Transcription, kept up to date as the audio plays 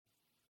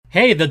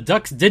Hey, the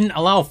Ducks didn't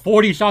allow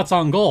 40 shots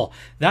on goal.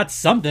 That's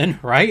something,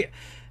 right?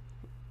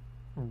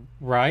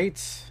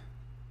 Right?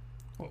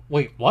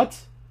 Wait,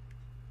 what?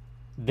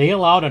 They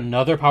allowed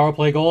another power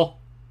play goal?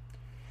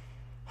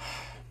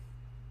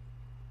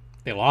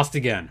 They lost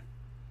again.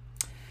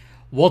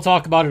 We'll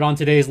talk about it on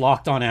today's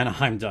Locked On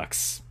Anaheim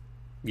Ducks.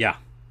 Yeah,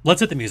 let's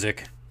hit the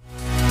music.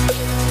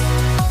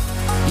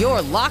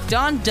 You're Locked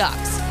On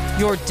Ducks,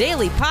 your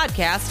daily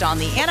podcast on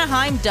the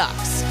Anaheim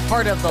Ducks,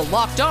 part of the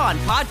Locked On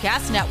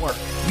Podcast Network,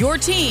 your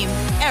team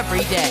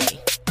every day.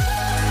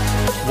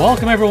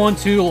 Welcome, everyone,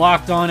 to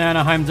Locked On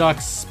Anaheim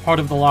Ducks, part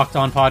of the Locked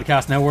On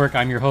Podcast Network.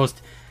 I'm your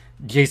host,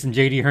 Jason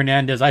J.D.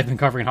 Hernandez. I've been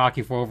covering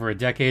hockey for over a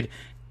decade.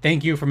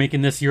 Thank you for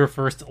making this your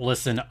first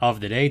listen of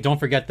the day. Don't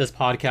forget this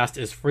podcast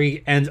is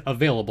free and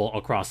available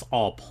across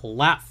all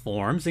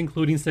platforms,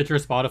 including Stitcher,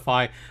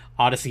 Spotify,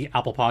 Odyssey,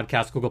 Apple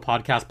Podcasts, Google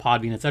Podcasts,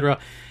 Podbean, etc.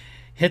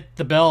 Hit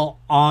the bell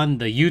on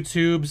the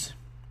YouTubes.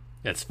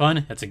 It's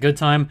fun. It's a good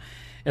time.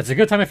 It's a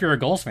good time if you're a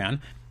Gulls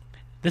fan.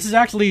 This is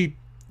actually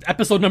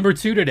episode number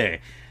 2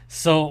 today.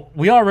 So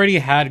we already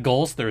had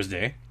Gulls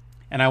Thursday,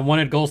 and I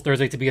wanted Gulls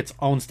Thursday to be its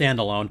own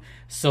standalone.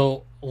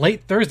 So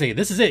late Thursday,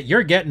 this is it.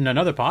 You're getting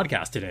another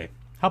podcast today.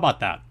 How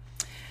about that?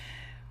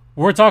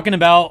 We're talking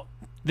about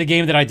the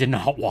game that I did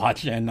not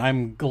watch, and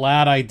I'm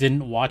glad I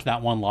didn't watch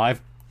that one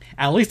live.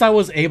 At least I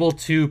was able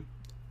to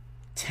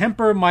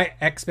temper my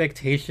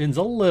expectations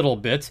a little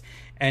bit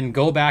and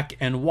go back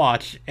and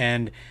watch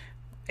and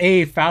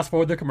A, fast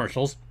forward the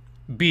commercials,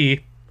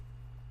 B,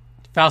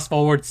 fast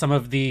forward some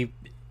of the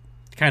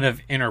kind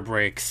of inner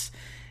breaks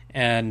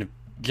and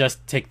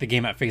just take the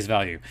game at face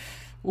value.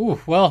 Ooh,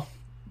 well,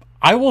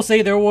 I will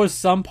say there was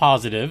some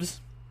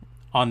positives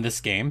on this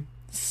game.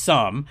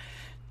 Some.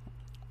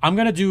 I'm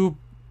going to do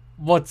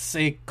what's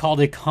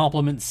called a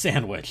compliment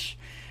sandwich.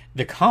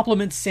 The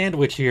compliment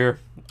sandwich here,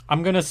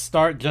 I'm going to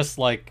start just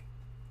like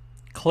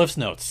Cliff's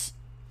Notes.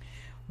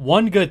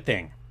 One good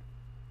thing.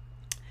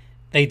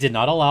 They did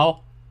not allow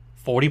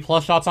 40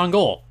 plus shots on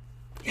goal.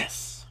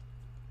 Yes.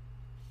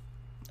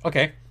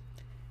 Okay.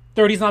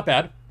 30's not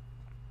bad.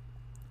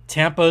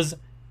 Tampa's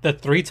the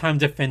 3-time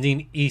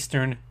defending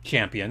Eastern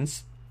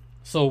champions.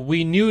 So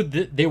we knew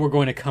that they were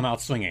going to come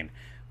out swinging.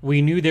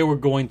 We knew they were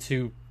going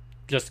to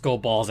just go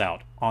balls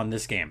out on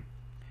this game.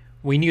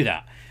 We knew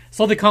that.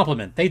 So the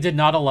compliment, they did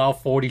not allow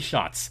 40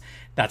 shots.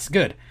 That's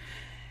good.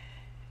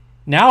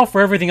 Now for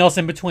everything else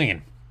in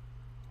between.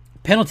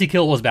 Penalty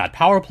kill was bad.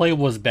 Power play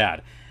was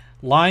bad.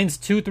 Lines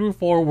 2 through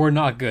 4 were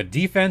not good.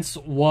 Defense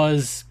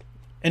was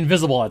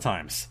invisible at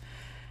times.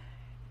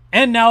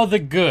 And now the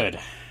good.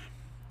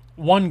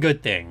 One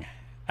good thing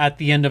at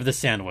the end of the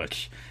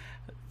sandwich.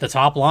 The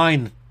top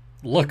line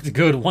looked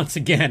good once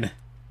again.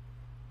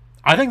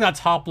 I think that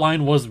top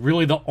line was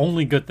really the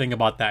only good thing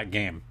about that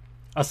game,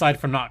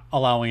 aside from not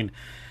allowing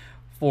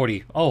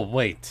 40. Oh,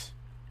 wait.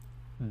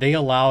 They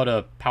allowed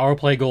a power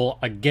play goal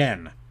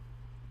again.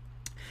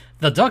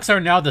 The Ducks are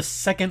now the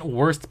second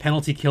worst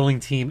penalty killing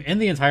team in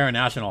the entire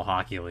National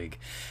Hockey League.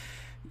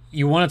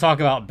 You want to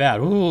talk about bad?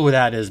 Ooh,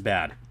 that is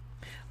bad.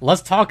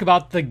 Let's talk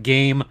about the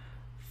game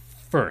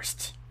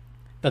first.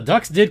 The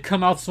Ducks did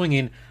come out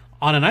swinging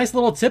on a nice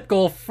little tip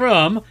goal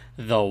from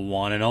the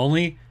one and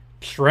only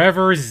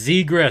Trevor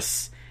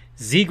Zegras.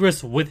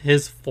 Zegras with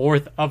his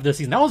 4th of the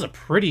season. That was a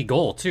pretty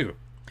goal, too.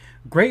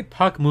 Great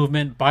puck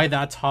movement by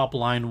that top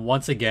line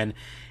once again.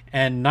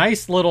 And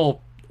nice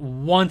little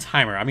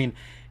one-timer. I mean,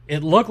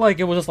 it looked like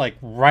it was just like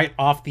right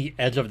off the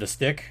edge of the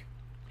stick.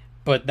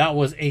 But that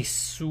was a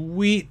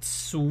sweet,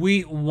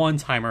 sweet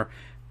one-timer.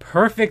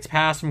 Perfect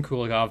pass from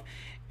Kulikov.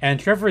 And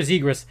Trevor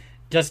Zegras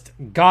just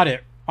got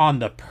it on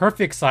the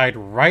perfect side,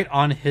 right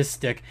on his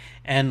stick,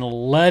 and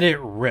let it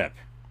rip.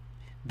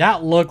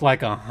 That looked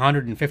like a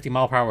 150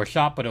 mile per hour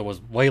shot, but it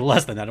was way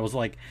less than that. It was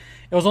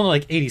only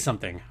like 80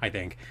 something, I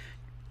think.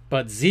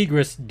 But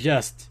Zegras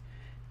just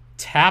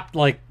tapped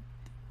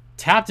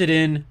it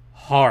in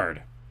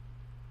hard.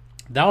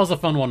 That was a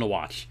fun one to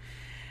watch.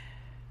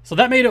 So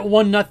that made it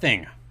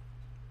 1-0.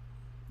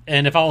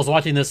 And if I was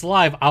watching this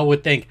live, I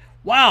would think,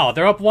 wow,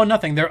 they're up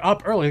 1-0. They're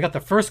up early. They got the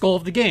first goal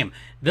of the game.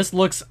 This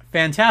looks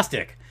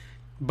fantastic.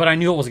 But I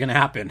knew it was going to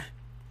happen.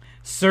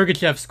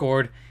 Sergachev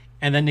scored.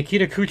 And then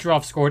Nikita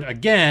Kucherov scored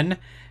again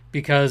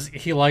because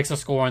he likes to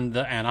score on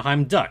the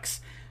Anaheim Ducks.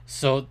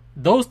 So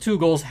those 2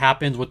 goals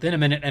happened within a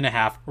minute and a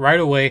half. Right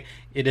away,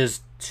 it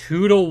is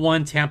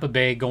 2-1 Tampa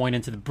Bay going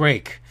into the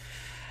break.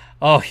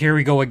 Oh, here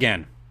we go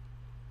again.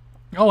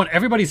 Oh, and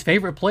everybody's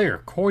favorite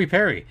player, Corey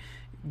Perry.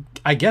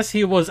 I guess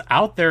he was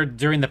out there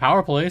during the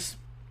power plays.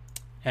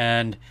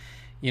 And,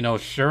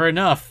 sure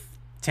enough,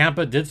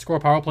 Tampa did score a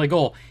power play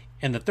goal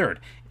in the 3rd.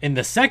 In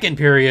the 2nd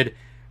period,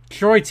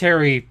 Troy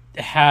Terry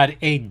had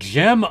a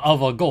gem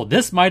of a goal.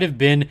 This might have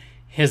been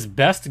his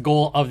best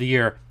goal of the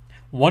year.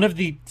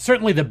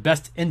 Certainly the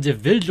best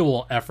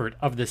individual effort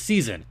of the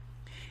season.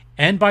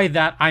 And by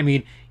that, I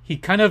mean, he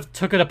kind of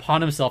took it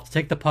upon himself to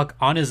take the puck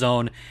on his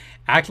own,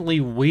 actually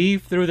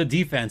weave through the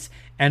defense,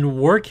 and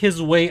work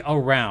his way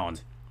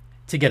around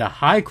to get a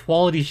high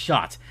quality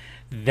shot.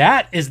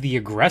 That is the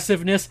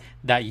aggressiveness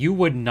that you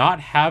would not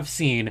have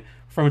seen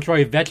from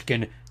Troy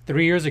Vetchkin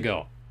 3 years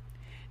ago.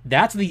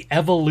 That's the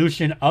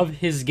evolution of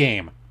his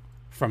game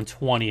from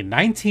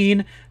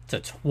 2019 to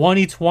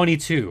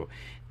 2022.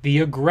 The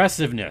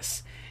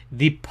aggressiveness,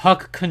 the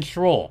puck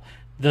control,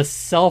 the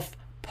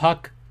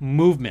self-puck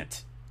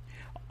movement.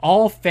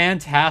 All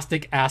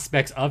fantastic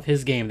aspects of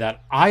his game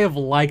that I have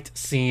liked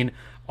seeing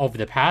over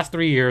the past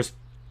 3 years.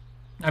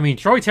 I mean,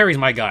 Troy Terry's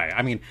my guy.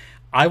 I mean,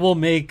 I will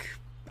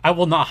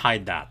not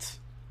hide that.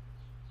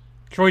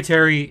 Troy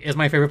Terry is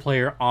my favorite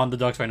player on the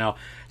Ducks right now.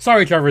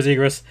 Sorry, Trevor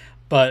Zegras,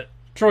 but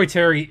Troy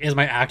Terry is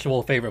my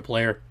actual favorite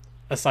player,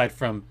 aside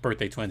from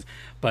birthday twins.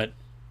 But,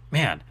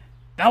 man,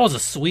 that was a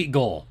sweet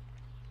goal.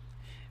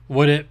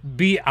 Would it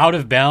be out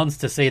of bounds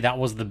to say that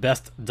was the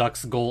best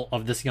Ducks goal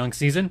of this young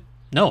season?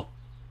 No.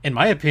 In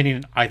my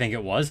opinion, I think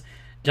it was,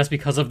 just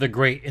because of the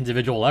great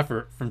individual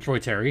effort from Troy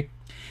Terry.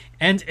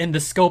 And in the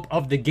scope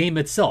of the game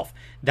itself,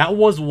 that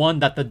was one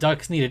that the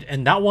Ducks needed.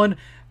 And that one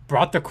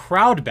brought the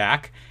crowd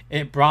back.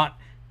 It brought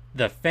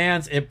the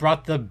fans, it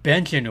brought the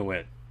bench into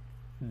it.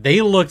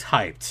 They looked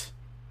hyped.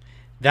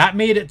 That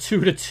made it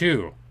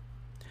 2-2.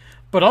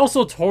 But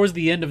also towards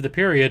the end of the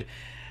period,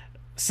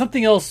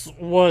 something else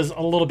was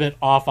a little bit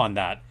off on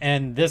that.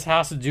 And this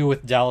has to do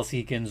with Dallas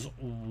Eakins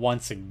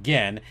once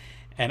again.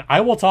 And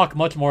I will talk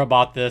much more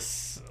about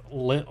this a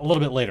little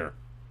bit later.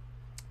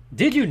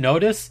 Did you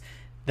notice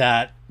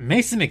that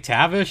Mason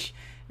McTavish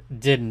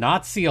did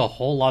not see a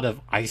whole lot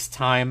of ice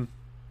time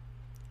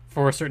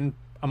for a certain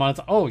amount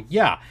of time? Oh,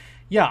 yeah.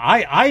 Yeah,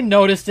 I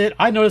noticed it.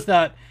 I noticed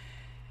that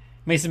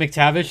Mason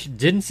McTavish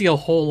didn't see a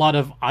whole lot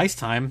of ice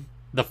time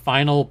the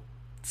final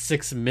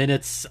 6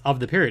 minutes of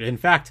the period. In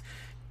fact,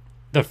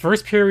 the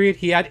first period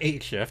he had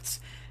 8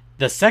 shifts.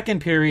 The second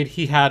period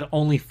he had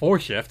only 4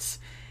 shifts.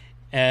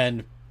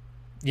 And,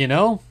 you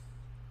know,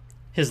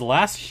 his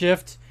last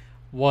shift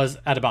was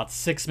at about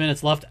 6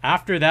 minutes left.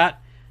 After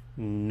that,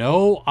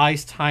 no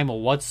ice time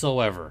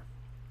whatsoever.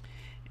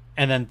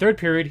 And then third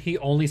period, he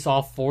only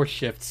saw 4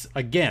 shifts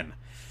again.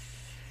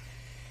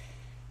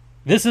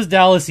 This is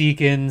Dallas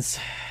Eakins,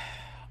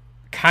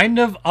 kind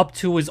of up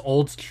to his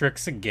old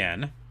tricks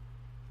again.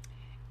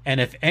 And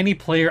if any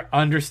player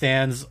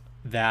understands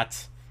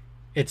that,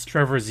 it's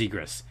Trevor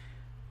Zegras.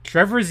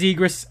 Trevor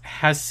Zegras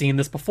has seen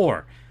this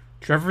before.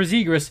 Trevor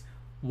Zegras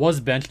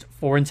was benched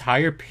for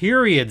entire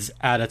periods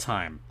at a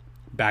time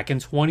back in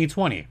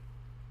 2020.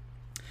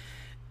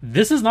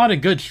 This is not a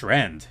good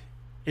trend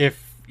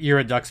if you're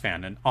a Ducks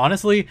fan. And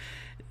honestly,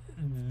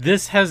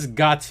 this has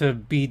got to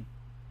be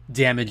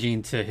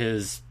damaging to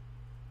his,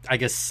 I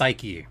guess,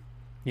 psyche.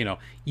 You know,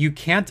 you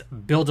can't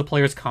build a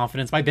player's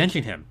confidence by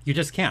benching him. You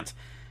just can't.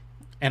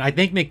 And I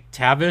think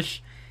McTavish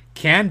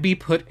can be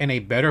put in a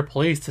better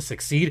place to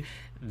succeed.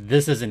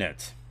 This isn't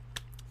it.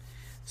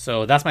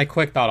 So that's my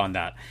quick thought on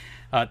that.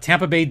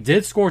 Tampa Bay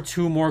did score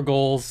 2 more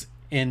goals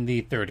in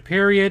the third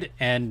period,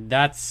 and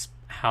that's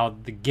how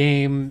the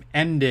game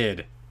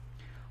ended.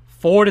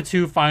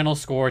 4-2 final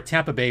score.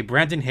 Tampa Bay,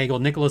 Brandon Hagel,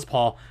 Nicholas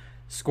Paul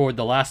scored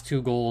the last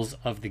 2 goals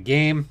of the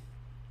game.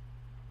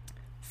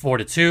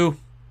 4-2.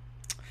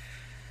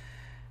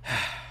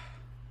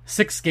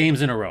 6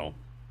 games in a row.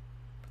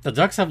 The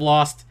Ducks have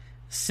lost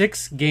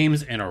 6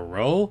 games in a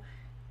row.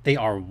 They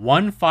are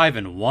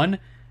 1-5-1.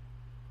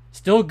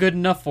 Still good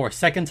enough for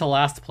second to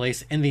last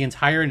place in the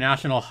entire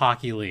National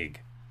Hockey League.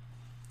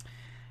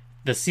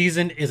 The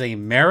season is a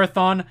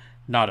marathon,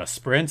 not a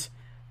sprint,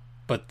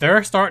 but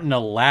they're starting to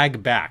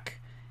lag back.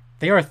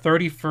 They are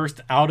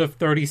 31st out of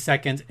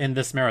 32nd in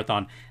this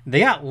marathon.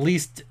 They at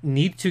least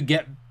need to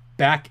get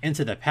back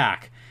into the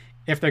pack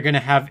if they're going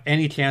to have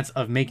any chance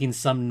of making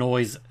some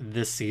noise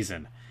this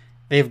season.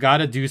 They've got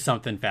to do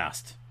something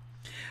fast.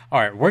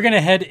 All right, we're going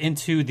to head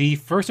into the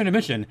first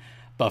intermission.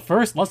 But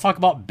first, let's talk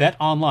about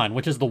BetOnline,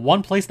 which is the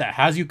one place that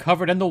has you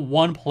covered and the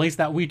one place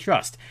that we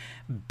trust.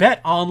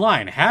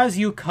 BetOnline has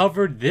you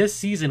covered this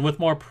season with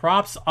more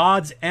props,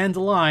 odds, and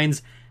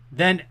lines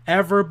than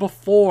ever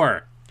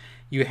before.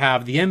 You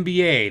have the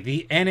NBA,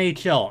 the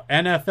NHL,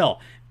 NFL,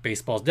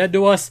 baseball's dead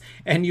to us,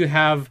 and you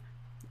have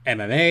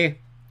MMA,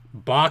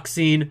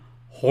 boxing,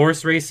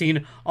 horse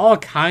racing, all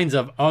kinds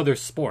of other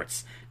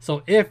sports.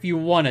 So if you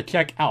want to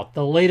check out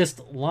the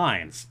latest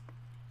lines,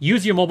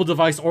 use your mobile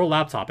device or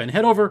laptop and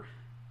head over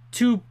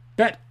to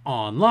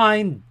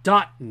betonline.net.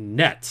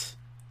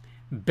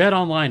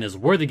 BetOnline is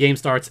where the game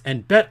starts,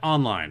 and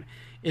BetOnline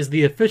is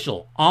the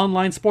official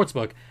online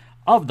sportsbook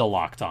of the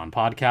Locked On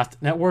Podcast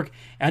Network.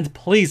 And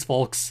please,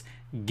 folks,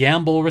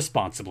 gamble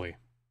responsibly.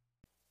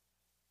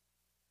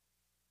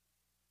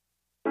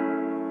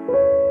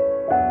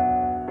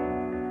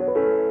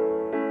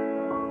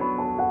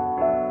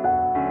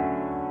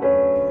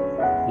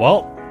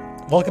 Well,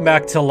 welcome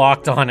back to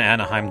Locked On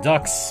Anaheim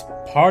Ducks,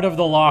 part of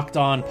the Locked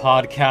On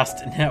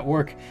Podcast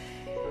Network.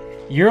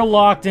 You're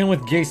locked in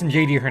with Jason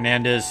J.D.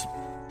 Hernandez.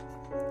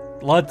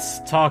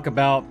 Let's talk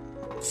about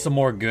some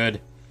more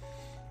good,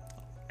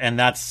 and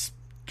that's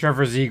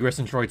Trevor Zegras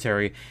and Troy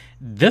Terry.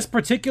 This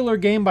particular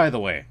game, by the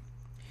way,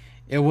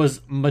 it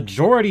was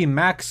majority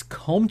Max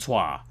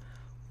Comtois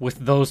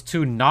with those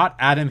two, not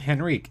Adam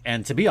Henrique.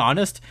 And to be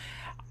honest,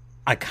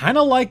 I kind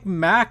of like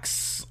Max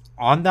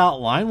on that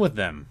line with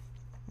them.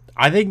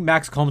 I think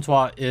Max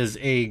Comtois is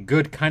a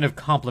good kind of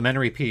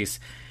complementary piece.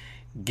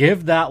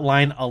 Give that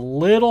line a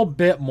little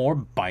bit more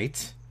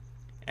bite.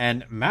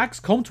 And Max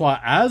Comtois,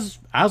 as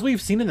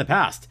we've seen in the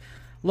past,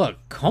 look,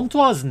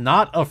 Comtois is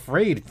not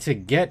afraid to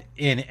get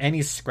in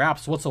any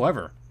scraps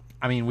whatsoever.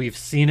 I mean, we've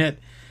seen it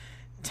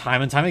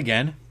time and time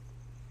again.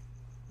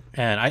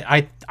 And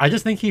I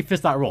just think he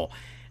fits that role.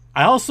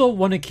 I also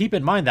want to keep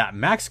in mind that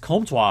Max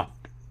Comtois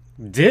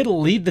did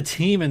lead the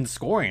team in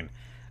scoring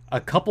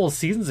a couple of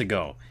seasons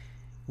ago.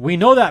 We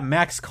know that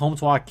Max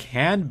Comtois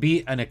can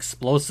be an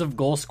explosive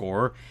goal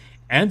scorer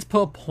and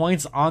put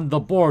points on the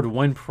board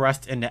when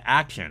pressed into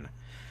action.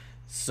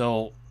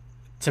 So,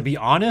 to be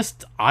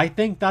honest, I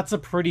think that's a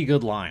pretty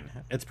good line.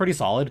 It's pretty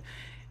solid,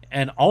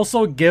 and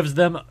also gives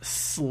them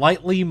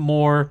slightly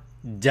more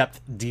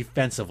depth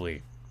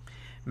defensively.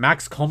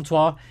 Max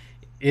Comtois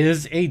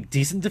is a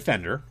decent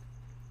defender,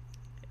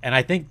 and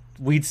I think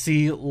we'd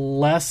see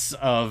less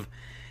of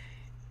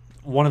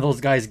one of those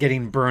guys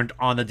getting burned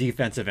on the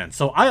defensive end.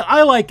 So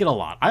I like it a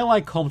lot. I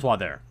like Comtois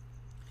there.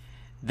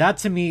 That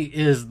to me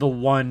is the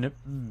one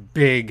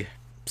big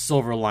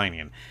silver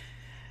lining.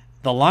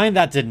 The line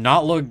that did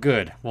not look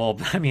good, well,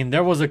 I mean,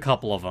 there was a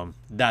couple of them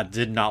that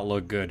did not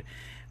look good.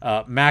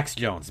 Max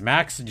Jones.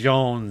 Max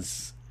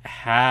Jones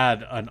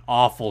had an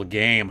awful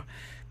game.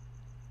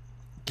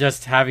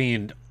 Just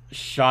having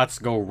shots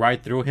go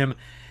right through him.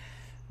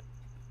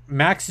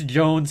 Max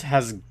Jones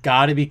has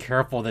got to be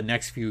careful the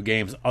next few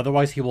games,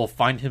 otherwise he will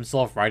find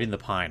himself riding the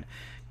pine.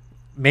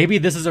 Maybe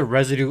this is a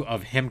residue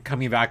of him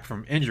coming back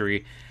from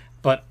injury,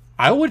 but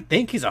I would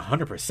think he's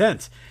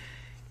 100%.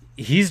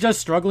 He's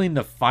just struggling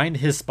to find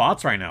his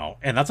spots right now,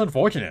 and that's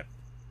unfortunate.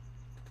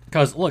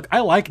 Because, look, I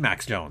like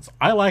Max Jones.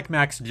 I like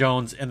Max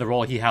Jones in the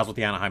role he has with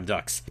the Anaheim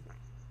Ducks.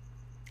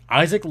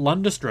 Isaac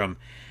Lundestrom,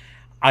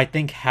 I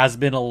think, has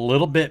been a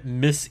little bit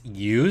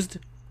misused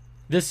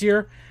this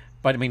year.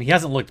 But, I mean, he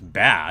hasn't looked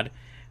bad.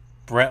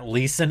 Brett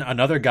Leeson,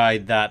 another guy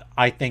that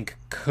I think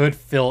could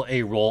fill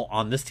a role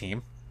on this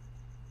team.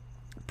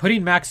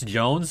 Putting Max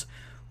Jones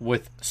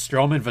with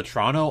Strome and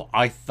Vetrano,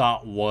 I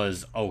thought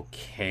was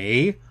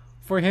okay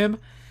for him.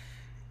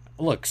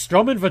 Look,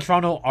 Strome and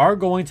Vetrano are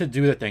going to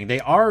do the thing.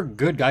 They are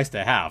good guys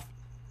to have.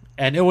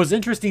 And it was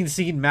interesting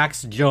seeing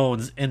Max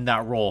Jones in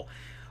that role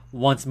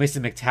once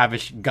Mason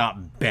McTavish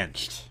got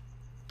benched.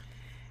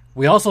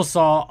 We also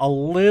saw a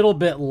little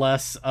bit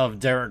less of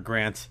Derek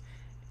Grant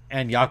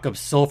and Jakob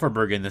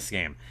Silfverberg in this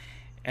game.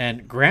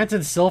 And Grant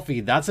and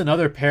Silfy, that's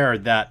another pair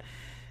that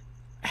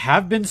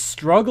have been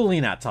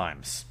struggling at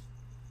times.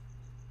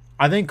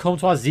 I think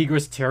Comtois,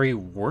 Zegras, Terry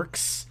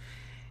works,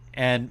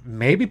 and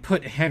maybe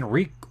put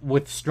Henrique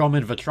with Strome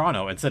and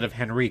Vetrano instead of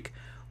Henrique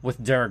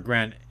with Derek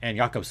Grant and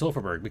Jakob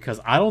Silfverberg, because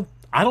I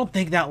don't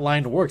think that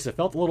line works. It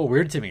felt a little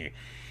weird to me.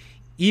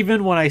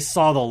 Even when I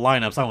saw the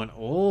lineups, I went,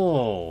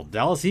 oh,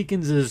 Dallas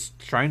Eakins is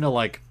trying to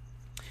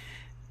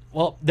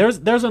well, there's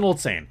an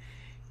old saying.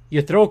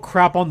 You throw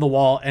crap on the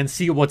wall and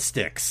see what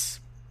sticks.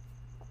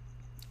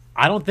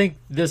 I don't think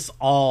this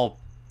all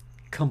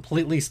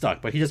completely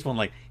stuck, but he just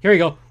went here you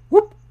go,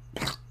 whoop,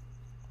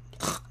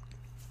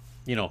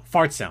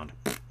 fart sound.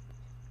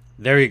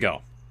 There you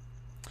go.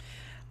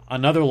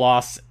 Another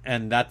loss,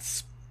 and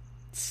that's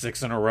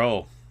 6 in a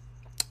row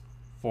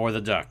for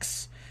the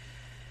Ducks.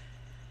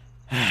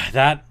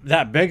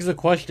 That begs the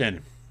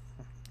question,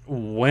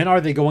 when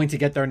are they going to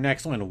get their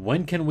next win?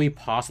 When can we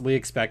possibly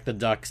expect the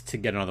Ducks to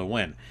get another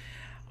win?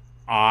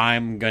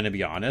 I'm going to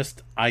be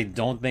honest. I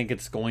don't think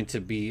it's going to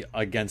be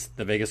against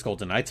the Vegas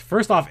Golden Knights.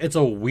 First off, it's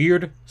a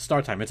weird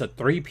start time. It's a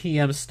 3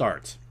 p.m.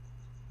 start,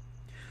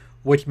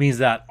 which means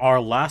that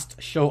our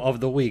last show of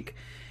the week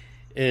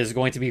is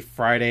going to be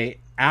Friday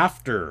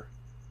after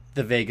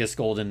the Vegas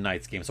Golden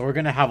Knights game. So we're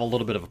going to have a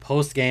little bit of a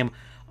post-game,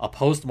 a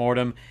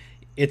post-mortem.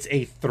 It's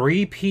a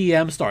 3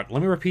 p.m. start.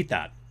 Let me repeat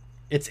that.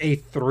 It's a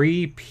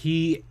 3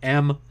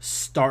 p.m.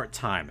 start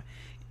time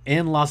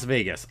in Las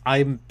Vegas.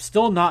 I'm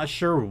still not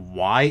sure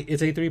why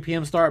it's a 3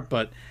 p.m. start,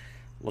 but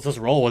let's just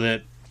roll with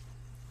it.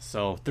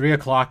 So 3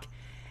 o'clock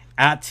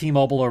at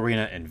T-Mobile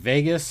Arena in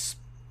Vegas.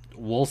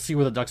 We'll see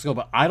where the Ducks go,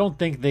 but I don't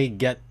think they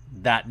get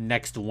that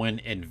next win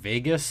in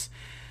Vegas.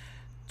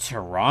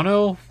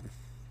 Toronto's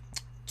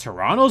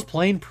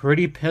playing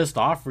pretty pissed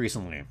off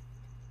recently.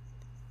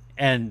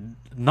 And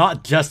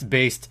not just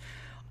based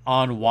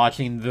on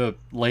watching the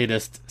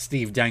latest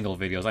Steve Dangle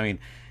videos. I mean,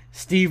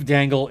 Steve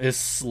Dangle is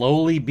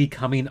slowly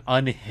becoming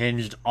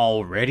unhinged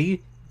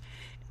already,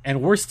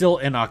 and we're still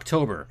in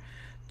October.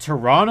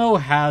 Toronto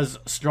has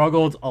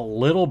struggled a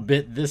little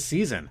bit this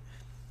season.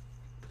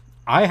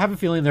 I have a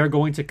feeling they're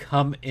going to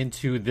come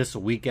into this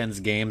weekend's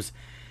games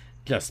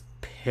just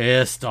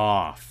pissed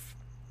off.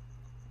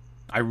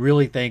 I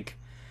really think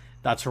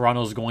that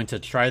Toronto's going to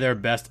try their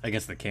best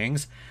against the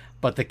Kings,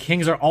 but the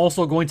Kings are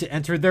also going to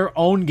enter their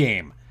own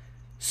game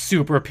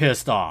super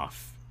pissed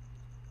off.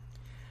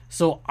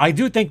 So I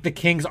do think the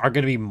Kings are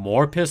going to be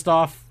more pissed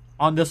off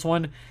on this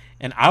one,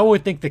 and I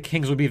would think the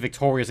Kings would be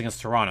victorious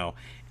against Toronto,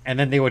 and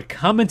then they would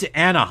come into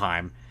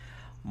Anaheim,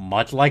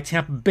 much like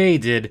Tampa Bay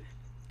did,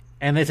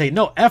 and they say,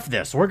 no, F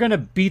this. We're going to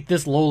beat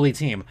this lowly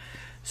team.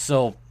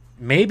 So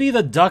maybe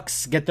the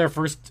Ducks get their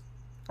first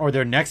or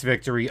their next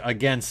victory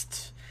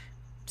against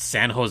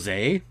San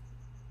Jose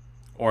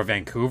or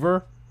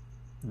Vancouver.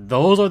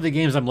 Those are the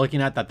games I'm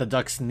looking at that the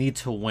Ducks need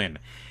to win.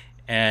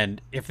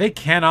 And if they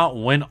cannot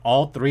win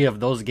all 3 of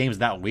those games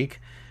that week,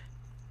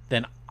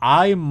 then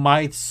I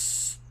might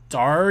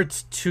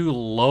start to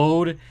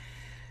load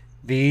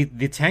the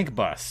tank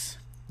bus.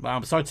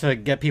 Start to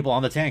get people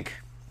on the tank.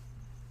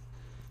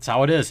 That's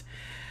how it is.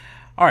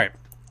 All right,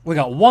 we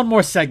got one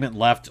more segment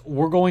left.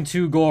 We're going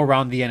to go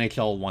around the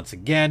NHL once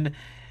again,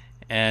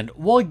 and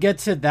we'll get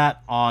to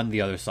that on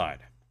the other side.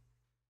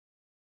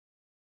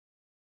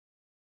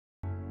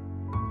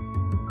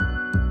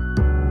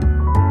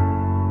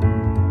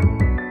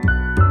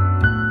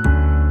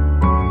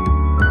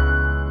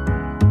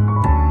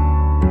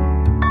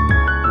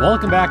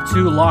 Welcome back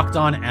to Locked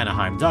On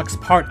Anaheim Ducks,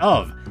 part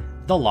of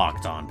the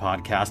Locked On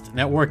Podcast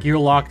Network. You're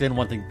locked in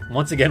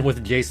once again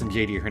with Jason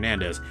JD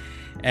Hernandez.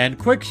 And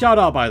quick shout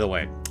out, by the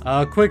way.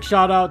 Quick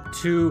shout out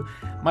to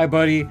my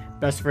buddy,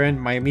 best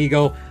friend, my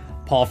amigo,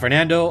 Paul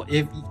Fernando.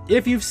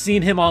 If you've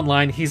seen him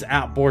online, he's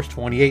at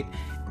Borscht28.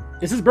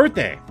 It's his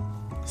birthday.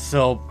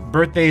 So,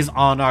 birthday's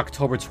on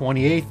October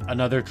 28th,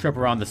 another trip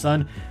around the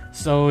sun.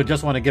 So,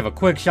 just want to give a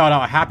quick shout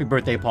out. Happy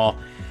birthday, Paul.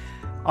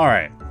 All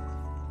right.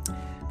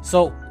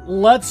 So,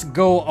 let's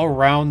go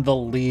around the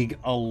league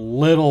a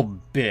little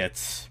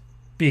bit,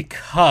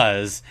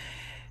 because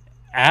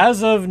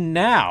as of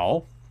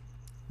now,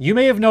 you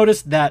may have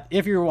noticed that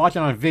if you're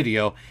watching on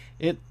video,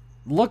 it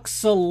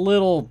looks a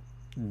little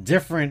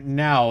different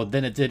now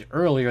than it did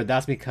earlier.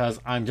 That's because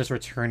I'm just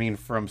returning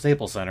from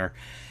Staples Center.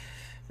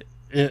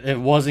 It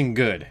wasn't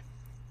good.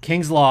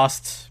 Kings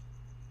lost.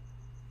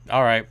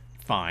 All right,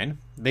 fine.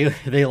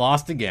 They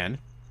lost again.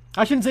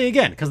 I shouldn't say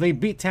again, because they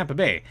beat Tampa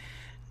Bay.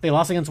 They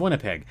lost against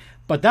Winnipeg.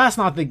 But that's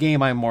not the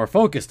game I'm more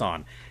focused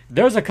on.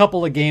 There's a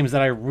couple of games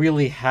that I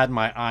really had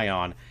my eye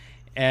on,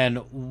 and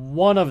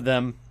one of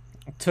them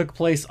took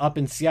place up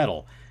in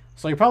Seattle.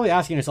 So you're probably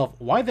asking yourself,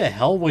 why the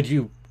hell would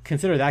you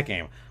consider that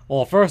game?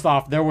 Well, first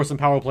off, there were some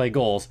power play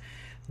goals.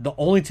 The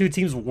only 2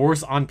 teams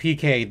worse on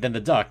PK than the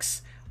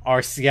Ducks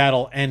are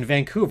Seattle and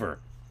Vancouver.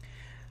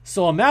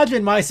 So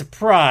imagine my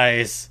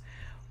surprise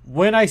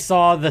when I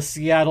saw the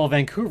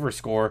Seattle-Vancouver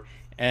score,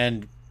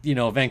 and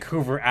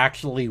Vancouver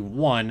actually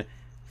won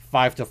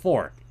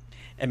 5-4.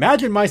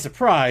 Imagine my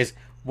surprise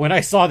when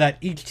I saw that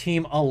each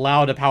team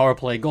allowed a power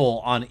play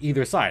goal on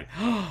either side.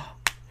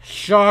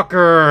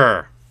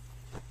 Shocker!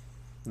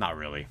 Not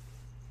really.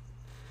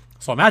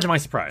 So imagine my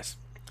surprise.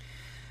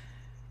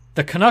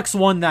 The Canucks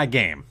won that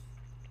game.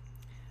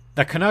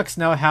 The Canucks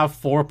now have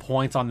 4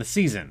 points on the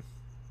season.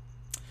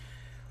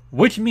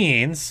 Which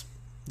means,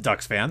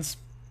 Ducks fans,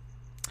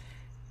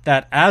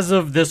 that as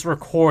of this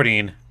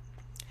recording,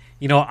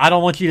 I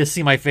don't want you to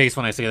see my face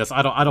when I say this.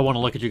 I don't want to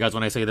look at you guys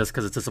when I say this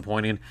because it's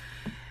disappointing.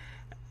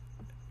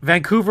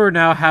 Vancouver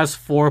now has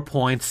 4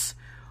 points,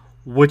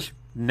 which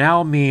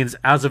now means,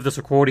 as of this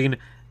recording,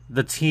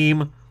 the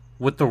team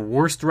with the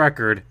worst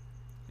record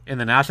in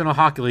the National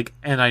Hockey League,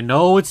 and I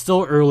know it's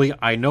still early,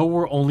 I know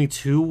we're only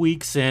 2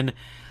 weeks in,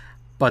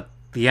 but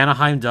the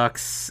Anaheim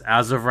Ducks,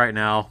 as of right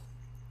now,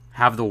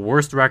 have the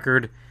worst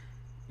record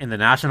in the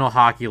National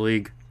Hockey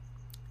League.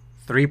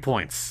 3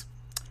 points.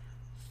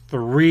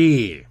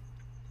 3.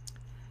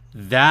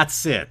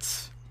 That's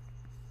it.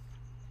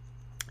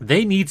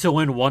 They need to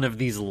win one of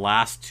these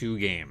last 2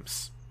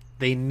 games.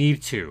 They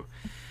need to.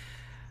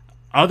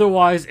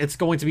 Otherwise, it's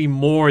going to be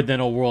more than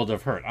a world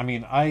of hurt. I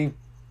mean, I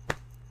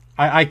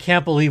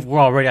can't believe we're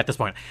already at this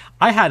point.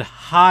 I had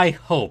high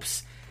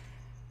hopes.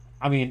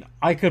 I mean,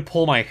 I could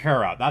pull my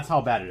hair out. That's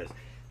how bad it is.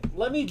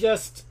 Let me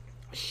just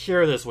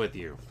share this with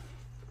you.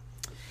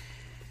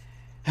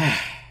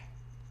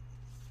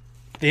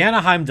 The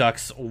Anaheim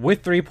Ducks,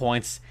 with 3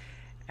 points,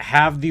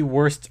 have the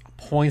worst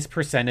points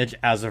percentage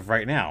as of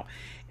right now.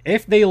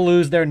 If they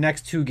lose their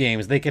next 2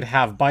 games, they could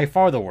have by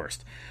far the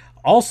worst.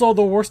 Also,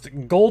 the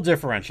worst goal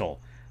differential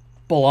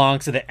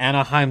belongs to the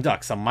Anaheim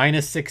Ducks, a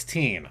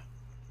 -16.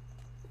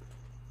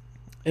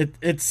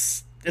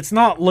 It's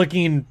not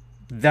looking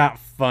that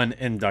fun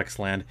in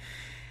Ducksland,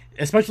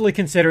 especially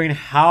considering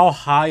how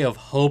high of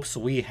hopes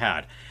we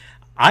had.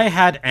 I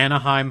had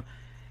Anaheim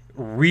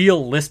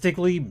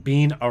realistically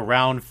being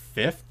around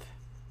 5th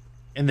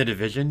in the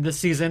division this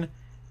season.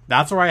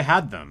 That's where I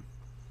had them.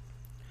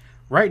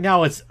 Right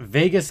now it's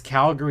Vegas,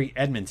 Calgary,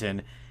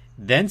 Edmonton,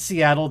 then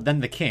Seattle,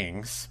 then the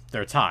Kings.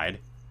 They're tied.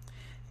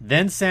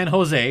 Then San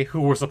Jose,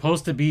 who were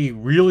supposed to be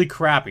really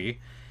crappy,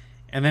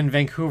 and then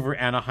Vancouver,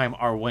 Anaheim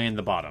are way in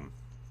the bottom.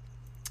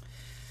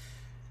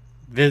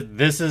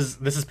 This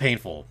is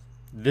painful.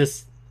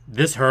 This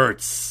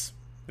hurts.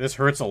 This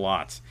hurts a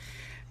lot.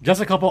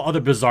 Just a couple other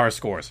bizarre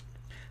scores.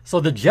 So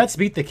the Jets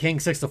beat the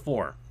Kings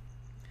 6-4.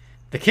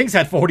 The Kings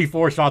had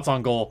 44 shots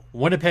on goal.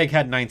 Winnipeg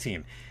had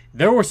 19.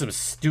 There were some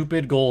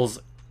stupid goals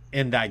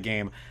in that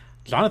game.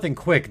 Jonathan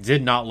Quick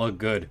did not look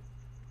good.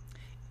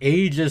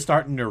 Age is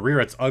starting to rear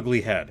its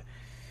ugly head.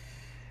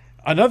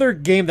 Another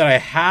game that I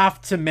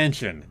have to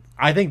mention.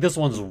 I think this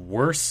one's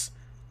worse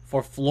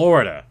for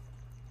Florida.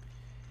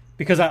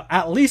 Because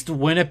at least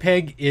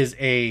Winnipeg is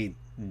a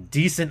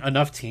decent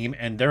enough team,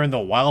 and they're in the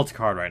wild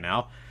card right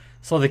now.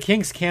 So the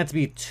Kings can't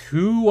be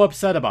too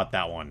upset about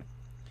that one.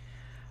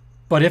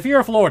 But if you're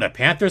a Florida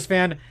Panthers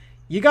fan,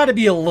 you got to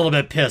be a little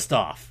bit pissed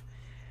off.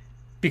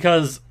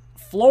 Because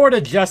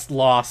Florida just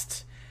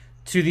lost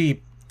to the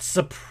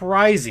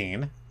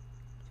surprising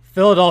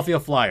Philadelphia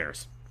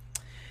Flyers.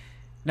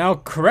 Now,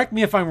 correct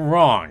me if I'm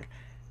wrong.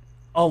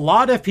 A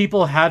lot of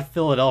people had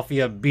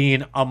Philadelphia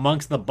being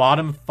amongst the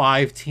bottom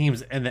 5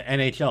 teams in the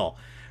NHL.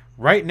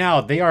 Right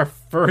now, they are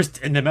first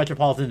in the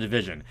Metropolitan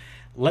Division.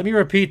 Let me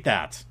repeat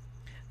that.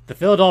 The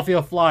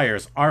Philadelphia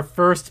Flyers are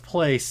first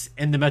place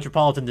in the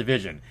Metropolitan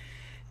Division.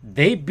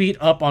 They beat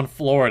up on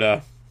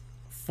Florida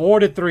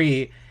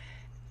 4-3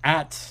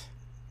 at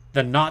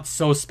the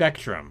not-so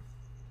Spectrum.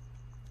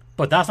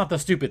 But that's not the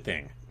stupid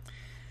thing.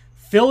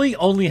 Philly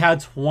only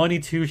had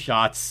 22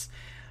 shots.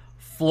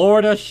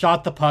 Florida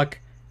shot the puck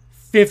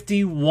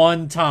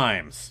 51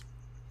 times.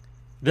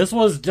 This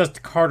was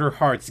just Carter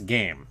Hart's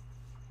game.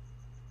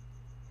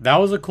 That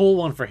was a cool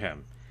one for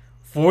him.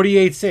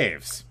 48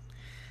 saves.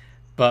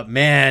 But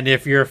man,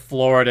 if you're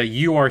Florida,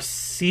 you are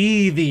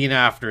seething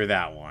after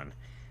that one.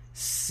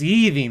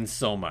 Seething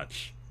so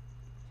much.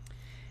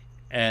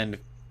 And,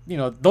 you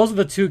know, those are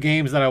the 2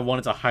 games that I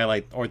wanted to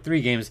highlight, or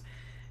 3 games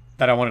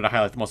that I wanted to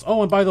highlight the most.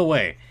 Oh, and by the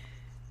way,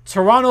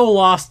 Toronto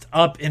lost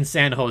up in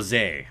San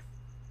Jose.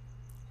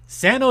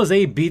 San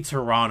Jose beat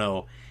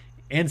Toronto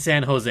in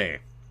San Jose.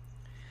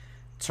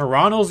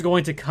 Toronto's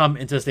going to come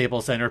into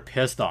Staples Center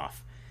pissed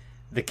off.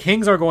 The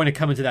Kings are going to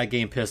come into that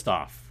game pissed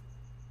off.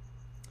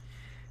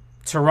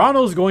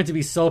 Toronto's going to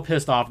be so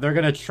pissed off, they're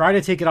going to try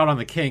to take it out on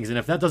the Kings, and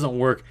if that doesn't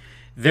work,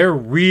 they're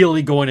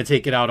really going to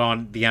take it out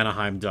on the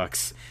Anaheim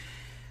Ducks.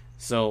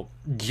 So,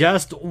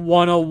 just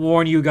want to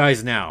warn you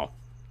guys now.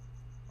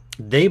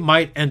 They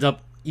might end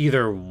up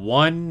either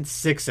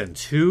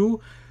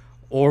 1-6-2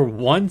 or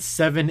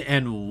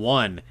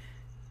 1-7-1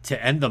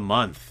 to end the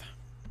month.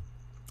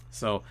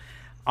 So,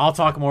 I'll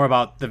talk more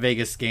about the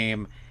Vegas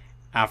game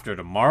after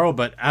tomorrow,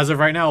 but as of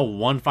right now,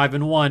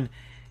 1-5-1.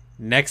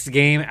 Next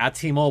game at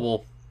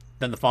T-Mobile.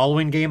 Then the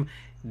following game,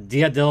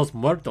 Dia de los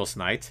Muertos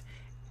night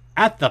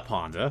at the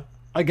Ponda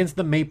against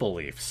the Maple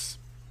Leafs.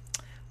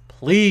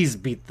 Please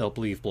beat the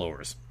Leaf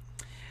Blowers.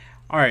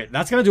 Alright,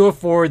 that's going to do it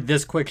for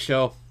this quick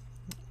show.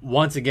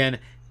 Once again,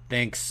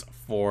 thanks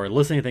for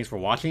listening. Thanks for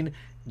watching.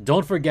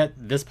 Don't forget,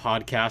 this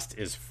podcast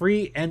is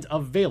free and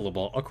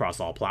available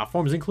across all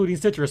platforms, including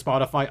Stitcher,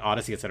 Spotify,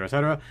 Odyssey, etc.,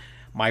 etc.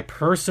 My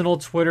personal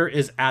Twitter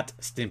is at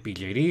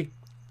StimpyJD.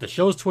 The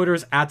show's Twitter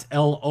is at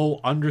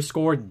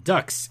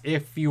LO_Ducks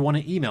if you want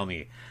to email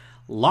me.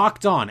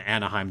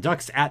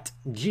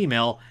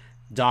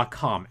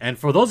 LockedOnAnaheimDucks@gmail.com. And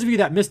for those of you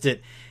that missed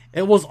it,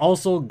 it was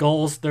also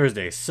Goals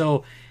Thursday.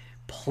 So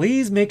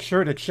please make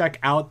sure to check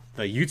out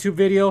the YouTube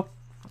video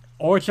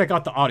or check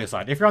out the audio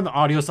side. If you're on the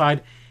audio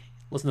side,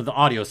 listen to the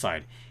audio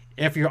side.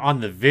 If you're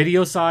on the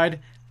video side,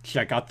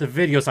 check out the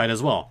video side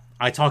as well.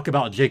 I talk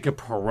about Jacob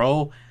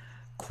Perreault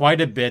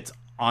quite a bit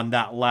on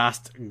that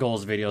last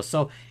Goals video.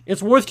 So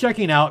it's worth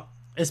checking out,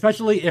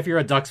 especially if you're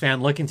a Ducks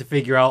fan looking to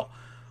figure out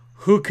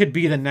who could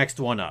be the next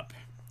one up.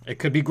 It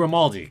could be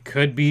Grimaldi,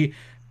 could be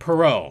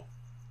Perreault,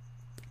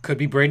 could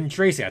be Braden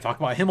Tracy. I talk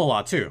about him a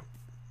lot too.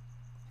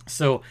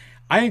 So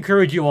I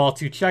encourage you all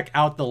to check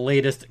out the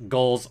latest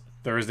Goals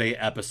Thursday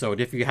episode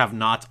if you have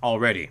not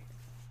already.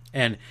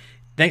 And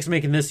thanks for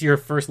making this your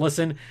first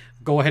listen.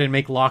 Go ahead and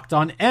make Locked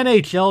On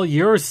NHL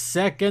your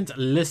second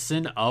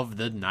listen of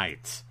the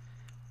night.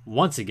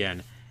 Once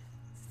again,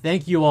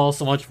 thank you all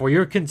so much for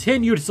your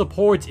continued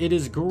support. It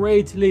is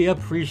greatly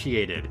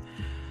appreciated.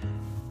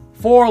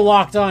 For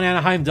Locked On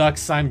Anaheim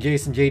Ducks, I'm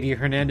Jason JD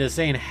Hernandez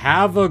saying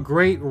have a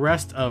great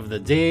rest of the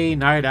day,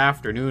 night,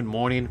 afternoon,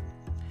 morning.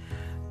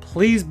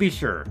 Please be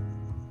sure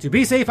to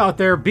be safe out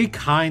there, be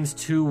kind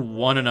to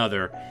one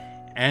another,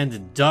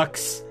 and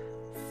Ducks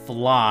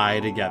fly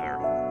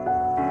together.